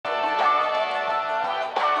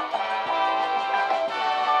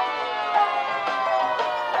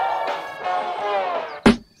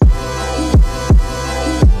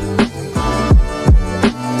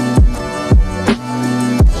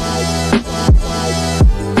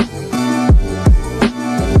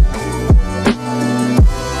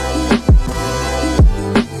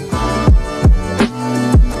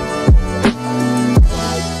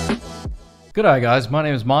G'day guys, my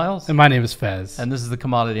name is Miles. And my name is Fez. And this is The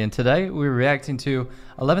Commodity, and today we're reacting to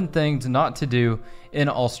 11 things not to do in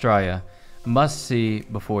Australia. Must see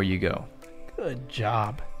before you go. Good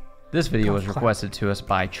job. This video was requested to us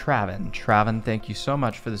by Travin. Travin, thank you so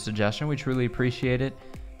much for the suggestion. We truly appreciate it.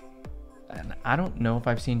 And I don't know if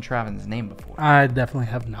I've seen Travin's name before. I definitely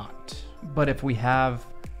have not. But if we have,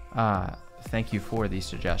 thank you for these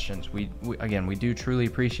suggestions. We do truly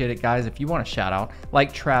appreciate it, guys. If you want a shout out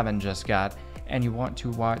like Travin just got and you want to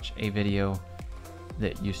watch a video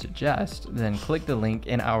that you suggest, then click the link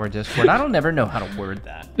in our Discord. I don't never know how to word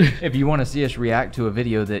that. If you want to see us react to a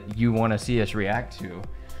video that you want to see us react to,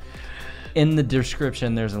 in the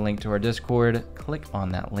description there's a link to our Discord. Click on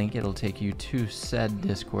that link. It'll take you to said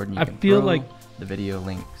Discord, and you can feel like the video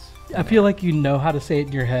links. I feel like you know how to say it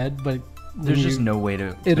in your head, but there's just no way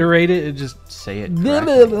to iterate it and just say it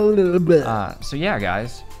correctly. So yeah,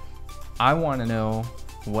 guys, I want to know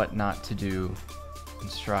what not to do in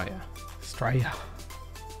Australia. Australia.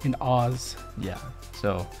 In Oz. Yeah.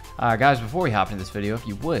 So guys, before we hop into this video, if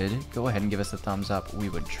you would go ahead and give us a thumbs up, we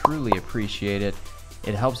would truly appreciate it.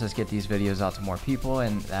 It helps us get these videos out to more people,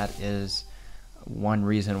 and that is one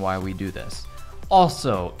reason why we do this.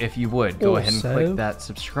 Also, if you would go ahead and click that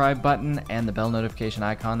subscribe button and the bell notification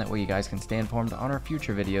icon, that way you guys can stay informed on our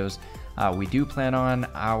future videos. We do plan on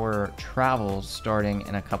our travels starting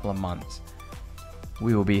in a couple of months.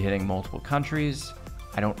 We will be hitting multiple countries.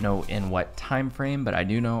 I don't know in what time frame, but I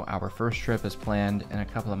do know our first trip is planned in a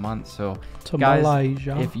couple of months. So guys,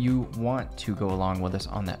 Malaysia. If you want to go along with us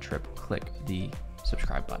on that trip, click the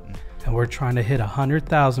subscribe button. And we're trying to hit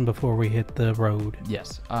 100,000 before we hit the road.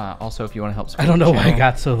 Yes. Also, if you want to help support I don't know the why channel, I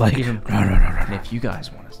got so like even, if you guys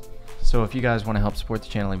want us. So if you guys want to help support the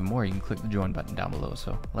channel even more, you can click the join button down below.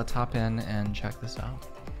 So let's hop in and check this out.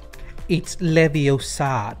 It's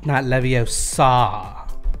Leviosa, not Leviosa.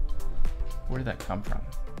 Where did that come from?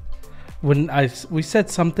 When we said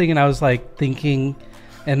something and I was like thinking,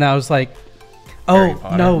 and I was like, oh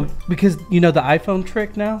no, because you know the iPhone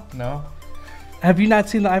trick now? No. Have you not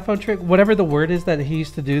seen the iPhone trick? Whatever the word is that he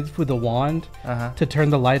used to do with the wand to turn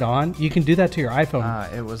the light on, you can do that to your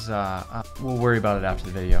iPhone. It was, we'll worry about it after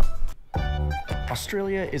the video.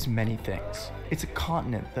 Australia is many things. It's a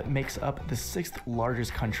continent that makes up the 6th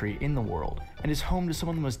largest country in the world and is home to some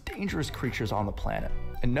of the most dangerous creatures on the planet.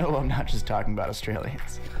 And no, I'm not just talking about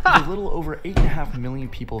Australians. With a little over 8.5 million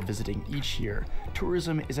people visiting each year,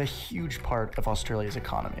 tourism is a huge part of Australia's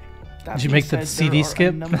economy. Did you make the CD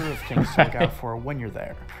skip? There are a number of things to look out for when you're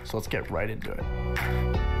there, so let's get right into it.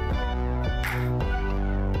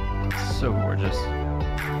 So gorgeous.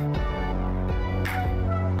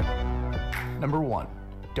 Number 1,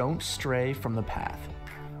 don't stray from the path.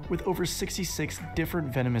 With over 66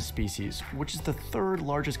 different venomous species, which is the 3rd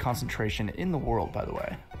largest concentration in the world, by the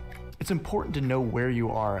way, it's important to know where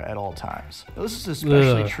you are at all times. Now, this is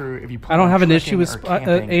especially true if you plan I don't on have an issue trekking with or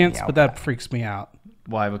camping in the ants, but that outback. freaks me out.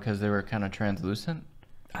 Why? Because they were kind of translucent?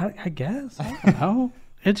 I guess. I don't know.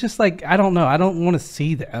 It's just like, I don't know. I don't want to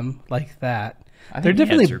see them like that. They're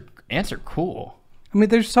definitely... Ants are cool. I mean,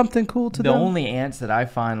 there's something cool to them. The only ants that I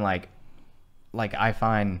find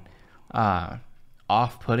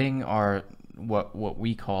off-putting are what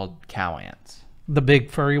we call cow ants. The big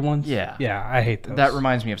furry ones? Yeah. Yeah, I hate those. That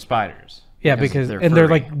reminds me of spiders. Yeah, because they're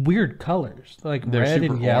like weird colors. They're red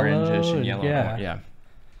super and yellow. Orange-ish and yellow. Yeah.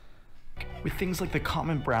 With things like the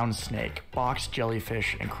common brown snake, box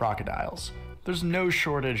jellyfish, and crocodiles, there's no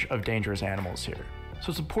shortage of dangerous animals here. So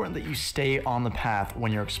it's important that you stay on the path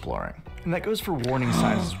when you're exploring. And that goes for warning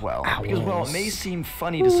signs as well. Because while it may seem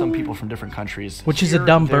funny to some people from different countries, which is a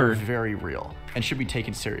dumb they're bird, very real and should be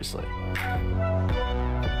taken seriously.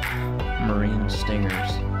 Marine stingers.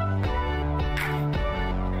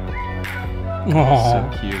 Aww.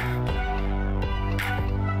 So cute.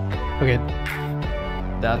 Okay.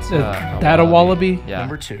 That's a wallaby? Yeah.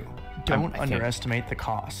 Number 2, don't underestimate the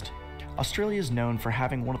cost. Australia is known for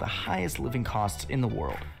having one of the highest living costs in the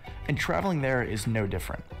world, and traveling there is no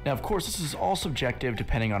different. Now, of course, this is all subjective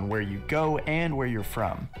depending on where you go and where you're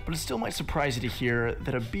from, but it still might surprise you to hear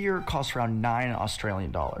that a beer costs around $9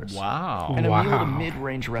 Australian dollars. Wow. And a meal at a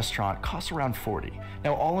mid-range restaurant costs around 40.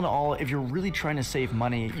 Now, all in all, if you're really trying to save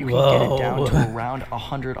money, you can get it down to around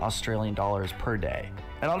 100 Australian dollars per day.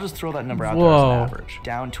 And I'll just throw that number out there as an average,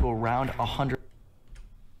 down to around 100.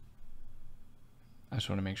 I just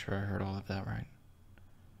want to make sure I heard all of that right.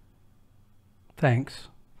 Thanks.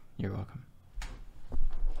 You're welcome.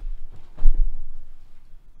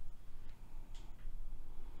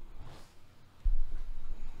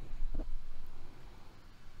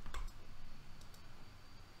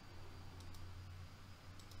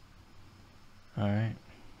 All right.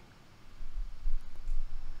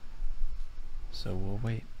 So we'll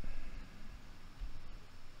wait.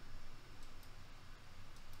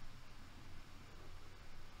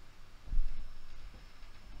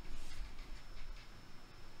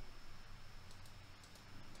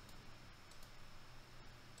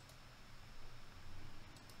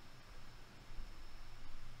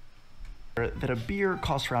 That a beer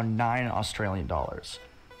costs around $9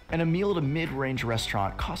 and a meal at a mid-range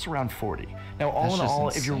restaurant costs around 40. Now, all That's in just all,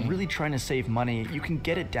 if you're insane. really trying to save money, you can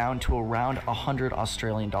get it down to around 100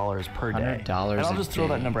 Australian dollars per day. $100 and I'll a just throw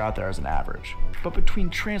that day. number out there as an average. But between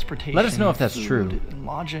transportation, Let us know if that's food, true. and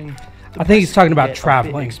lodging, I think he's talking about get a bit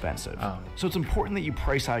traveling. expensive. Oh. So it's important that you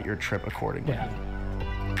price out your trip accordingly.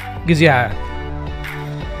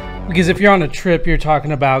 Because if you're on a trip, you're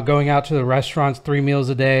talking about going out to the restaurants 3 meals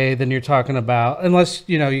a day. Then you're talking about, unless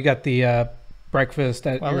you know you got the breakfast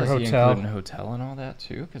at your Is he hotel. including hotel and all that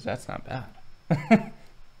too? Because that's not bad.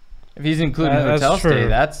 If he's including That's hotel stay, true.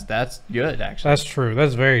 that's good actually. That's true.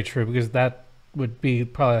 That's very true because that would be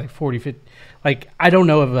probably like 40, 50. Like I don't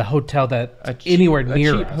know of a hotel that's anywhere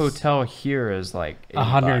near a cheap us. hotel here is like $80.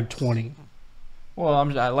 120. Well,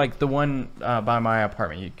 I like the one by my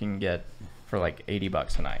apartment you can get for like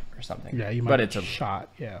 $80 a night or something. Yeah, you might. But it's a shot.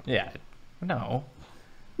 Yeah. yeah. No,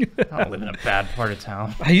 I don't live in a bad part of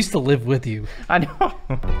town. I used to live with you. I know.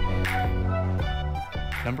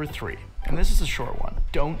 Number 3, and this is a short one.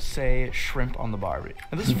 Don't say shrimp on the Barbie.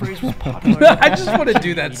 And this phrase was popular. I just want to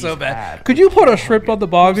do that so 80s bad. ad Could with you put a Paul shrimp on the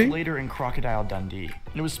Hogan. It was Barbie? later in Crocodile Dundee,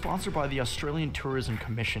 and it was sponsored by the Australian Tourism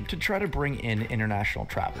Commission to try to bring in international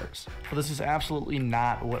travelers. But this is absolutely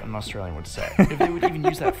not what an Australian would say. If they would even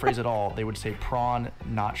use that phrase at all, they would say prawn,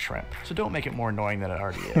 not shrimp. So don't make it more annoying than it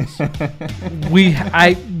already is.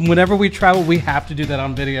 Whenever we travel, we have to do that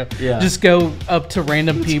on video. Yeah. Just go up to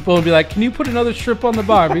random people and be like, "Can you put another shrimp on the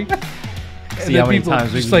Barbie?" And See then how many people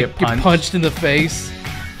times we just can like get punched. in the face.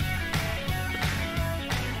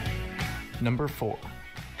 Number 4,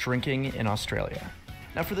 drinking in Australia.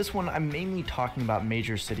 Now for this one, I'm mainly talking about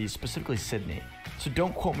major cities, specifically Sydney, so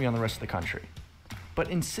don't quote me on the rest of the country. But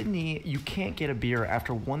in Sydney, you can't get a beer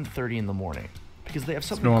after 1:30 in the morning because they have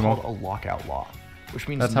something normal. called a lockout law, which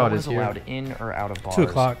means That's no how it one is is here. allowed in or out of bars 2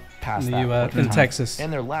 o'clock past in the that U.S. point in in time. Texas.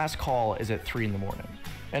 And their last call is at 3 in the morning.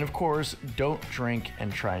 And of course, don't drink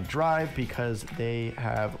and try and drive because they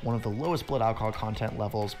have one of the lowest blood alcohol content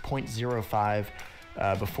levels, 0.05,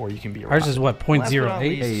 before you can be Ours is what, Last but not 0.08?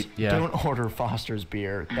 least, Yeah. Don't order Foster's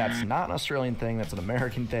beer. That's not an Australian thing. That's an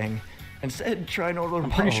American thing. Instead, try and order. I'm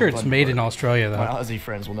pretty sure it's made in Australia My though. Aussie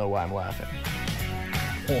friends will know why I'm laughing.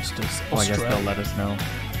 Holsters, Well, I guess they'll let us know.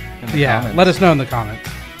 in the Yeah, comments. let us know in the comments.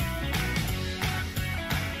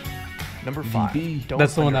 Number 5. VB. Don't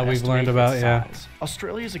That's the one that we've learned underestimate about, its size.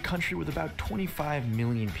 Australia is a country with about 25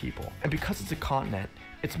 million people, and because it's a continent,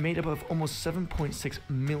 it's made up of almost 7.6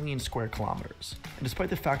 million square kilometers. And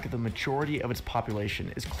despite the fact that the majority of its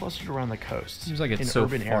population is clustered around the coast, Seems like it's in so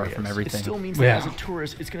urban far areas, from everything. it still means Yeah. that as a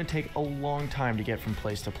tourist, it's going to take a long time to get from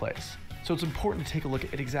place to place. So it's important to take a look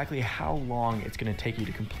at exactly how long it's going to take you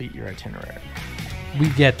to complete your itinerary. We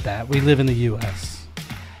get that. We live in the U.S.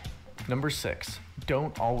 Number 6,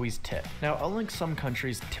 don't always tip. Now, unlike some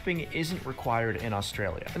countries, tipping isn't required in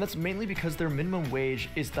Australia, and that's mainly because their minimum wage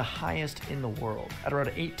is the highest in the world, at around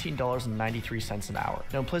 $18.93 an hour.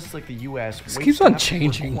 Now, in places like the US, wait keeps on staff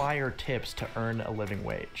changing. require tips to earn a living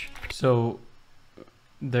wage. So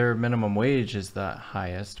their minimum wage is the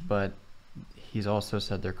highest, but he's also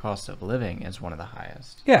said their cost of living is one of the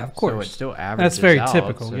highest. Yeah, of So course. it still averages very out,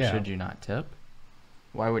 typical, So yeah. should you not tip?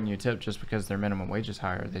 Why wouldn't you tip just because their minimum wage is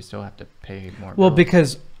higher? They still have to pay more. Well, bills.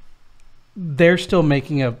 because they're still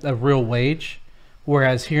making a real wage,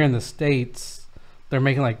 whereas here in the States, they're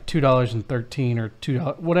making like $2.13 or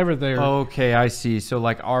 $2, whatever they're. Okay, I see. So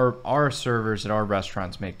like our servers at our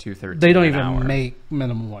restaurants make $2.13. They don't an even hour. make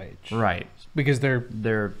minimum wage, Right. because they're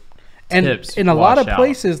Their and tips in a lot wash of out.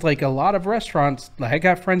 places, like a lot of restaurants. Like I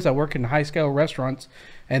got friends that work in high scale restaurants,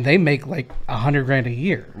 and they make like $100,000 a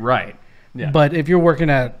year. Right. Yeah. But if you're working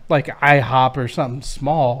at like IHOP or something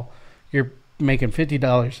small, you're making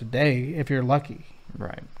 $50 a day if you're lucky.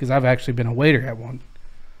 right. Because I've actually been a waiter at one.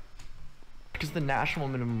 Because the national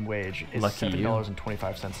minimum wage is Lucky you.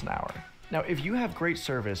 $7.25 an hour. Now, if you have great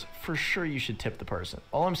service, for sure you should tip the person.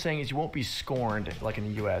 All I'm saying is you won't be scorned like in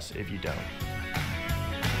the US if you don't.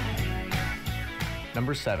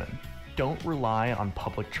 Number 7, don't rely on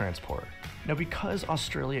public transport. Now, because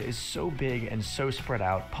Australia is so big and so spread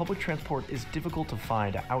out, public transport is difficult to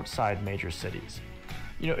find outside major cities.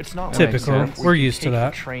 You know, it's not Typical. like Europe where We're you used to take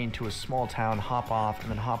that. a train to a small town, hop off, and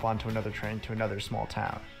then hop onto another train to another small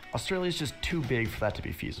town. Australia is just too big for that to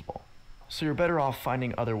be feasible. So you're better off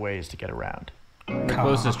finding other ways to get around. The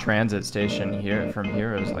closest transit station from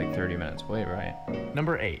here is like 30 minutes away, right?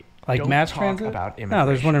 Number 8. Like don't mass talk transit? about No,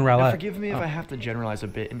 there's one in immigration. Now, Rowlett. forgive me if I have to generalize a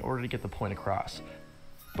bit in order to get the point across.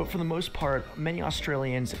 But for the most part, many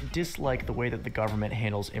Australians dislike the way that the government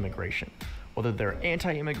handles immigration, whether they're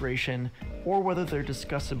anti-immigration or whether they're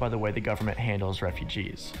disgusted by the way the government handles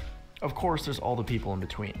refugees. Of course, there's all the people in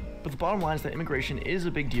between. But the bottom line is that immigration is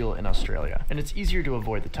a big deal in Australia, and it's easier to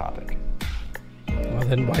avoid the topic. Well,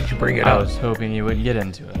 then why'd you bring it I up? was hoping you wouldn't get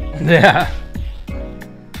into it. Yeah.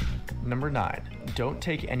 Number 9. Don't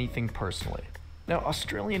take anything personally. Now,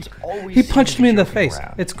 Australians always He seem punched to be me in the joking face.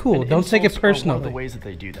 around, It's cool. and Don't take it insults are one of personally. the ways that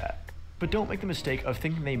they do that. But don't make the mistake of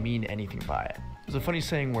thinking they mean anything by it. There's a funny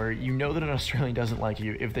saying where you know that an Australian doesn't like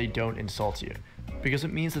you if they don't insult you, because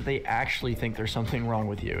it means that they actually think there's something wrong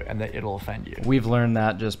with you and that it'll offend you. We've learned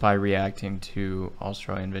that just by reacting to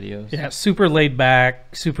Australian videos. Yeah, super laid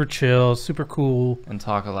back, super chill, super cool. And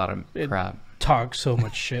talk a lot of crap. Talk so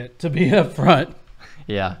much shit to be up front.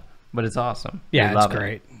 Yeah, but it's awesome. Yeah, We it's love it.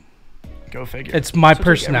 great. Go figure. It's my So take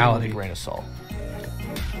everything personality. with a grain of salt.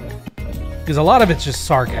 Because a lot of it's just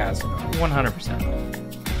sarcasm.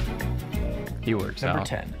 100%. He works Number out.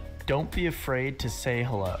 10. Don't be afraid to say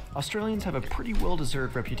hello. Australians have a pretty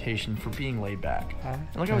well-deserved reputation for being laid back. And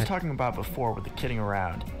like I was talking about before with the kidding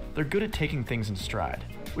around, they're good at taking things in stride,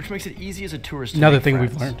 which makes it easy as a tourist to Another make thing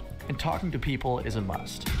we've friends. learned. And talking to people is a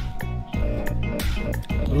must.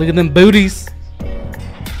 Look at them booties.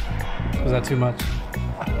 Was that too much?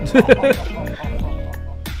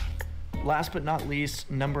 Last but not least,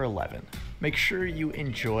 number 11. Make sure you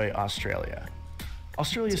enjoy Australia.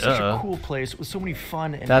 Australia is such a cool place with so many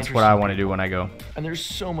fun and That's what I interesting want to do people, when I go. and there's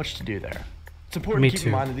so much to do there. It's important Me to keep too.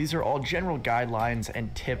 in mind that these are all general guidelines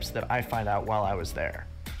and tips that I find out while I was there.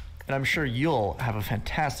 And I'm sure you'll have a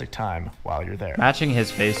fantastic time while you're there. Matching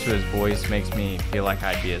his face to his voice makes me feel like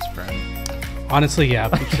I'd be his friend. Honestly, yeah,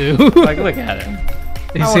 me too. Like, look at him.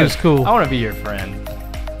 He I seems wanna- cool. I want to be your friend.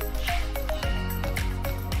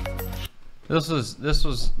 This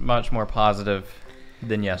was much more positive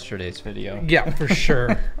than yesterday's video. Yeah, for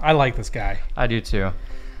sure. I like this guy. I do too.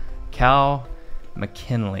 Cal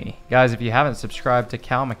McKinley. Guys, if you haven't subscribed to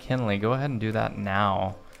Cal McKinley, go ahead and do that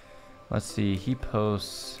now. Let's see. He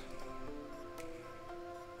posts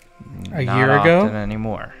A not year ago? often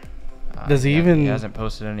anymore. Does he Yeah, even- He hasn't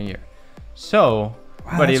posted in a year. So,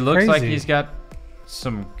 Wow, but he that's looks like crazy. he's got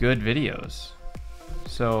some good videos.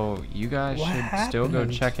 So you guys What should still go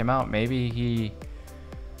happened? check him out. Maybe he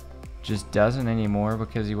just doesn't anymore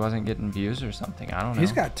because he wasn't getting views or something. I don't know.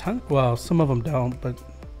 He's got tons. Well, some of them don't, but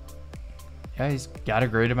Yeah, he's got a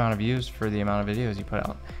great amount of views for the amount of videos he put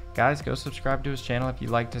out. Guys, go subscribe to his channel if you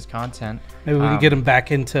liked his content. maybe we can get him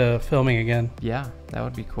back into filming again. Yeah, that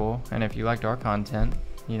would be cool. And if you liked our content,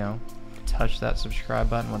 you know, touch that subscribe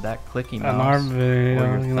button with that clicky On our mouse video,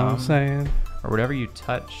 your you know what I'm thumb. saying? or whatever you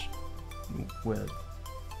touch with.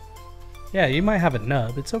 Yeah, you might have a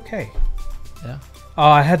nub. It's okay. Yeah. Oh,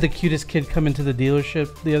 I had the cutest kid come into the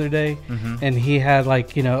dealership the other day, Mm-hmm. and he had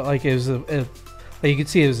like, you know, like it was like you could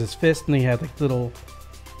see it was his fist, and he had like little,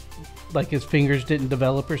 like his fingers didn't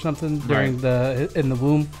develop or something during in the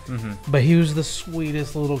womb. Mm-hmm. But he was the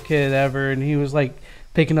sweetest little kid ever, and he was like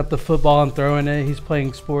picking up the football and throwing it. He's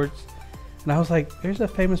playing sports, and I was like, "There's a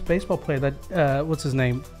famous baseball player that what's his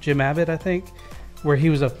name, Jim Abbott, I think, where he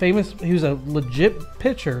was a legit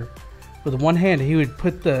pitcher with one hand. He would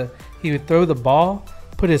throw the ball,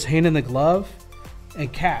 put his hand in the glove,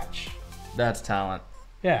 and catch. That's talent.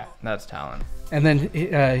 Yeah, That's talent. and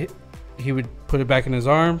then he would put it back in his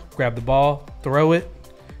arm, grab the ball, throw it,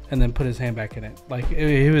 and then put his hand back in it. Like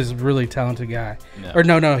he was a really talented guy. Yeah. Or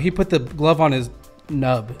no, he put the glove on his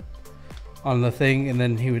nub on the thing, and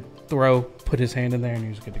then he would throw, put his hand in there, and he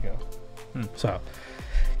was good to go. So,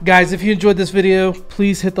 guys, if you enjoyed this video,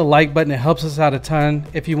 please hit the like button. It helps us out a ton.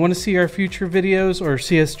 If you want to see our future videos or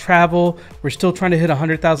see us travel, we're still trying to hit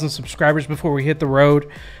 100,000 subscribers before we hit the road.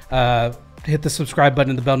 Hit the subscribe button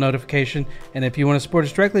and the bell notification. And if you want to support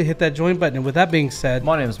us directly, hit that join button. And with that being said,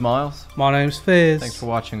 My name's Miles. my name's Fizz. Thanks for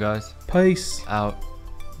watching, guys. Peace, Out.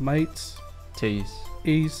 mates, Tease.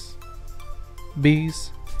 ease, bees,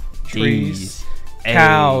 trees, Ayy.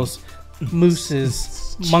 cows,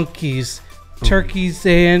 mooses, monkeys, turkeys,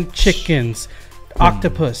 and chickens,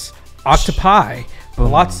 octopus, octopi,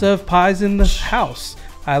 lots of pies in the house.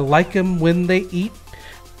 I like them when they eat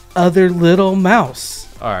other little mouse.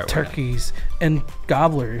 All right. we're done. Turkeys and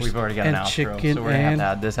gobblers. We've already got and an outro, chicken so we're gonna have to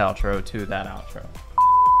add this outro to that outro.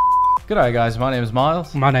 Good night, guys. My name is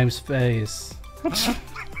Miles. My name's Face.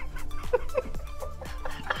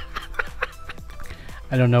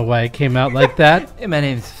 I don't know why it came out like that. And my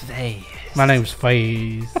name's Faye. My name's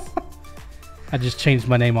Face. I just changed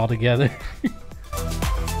my name altogether.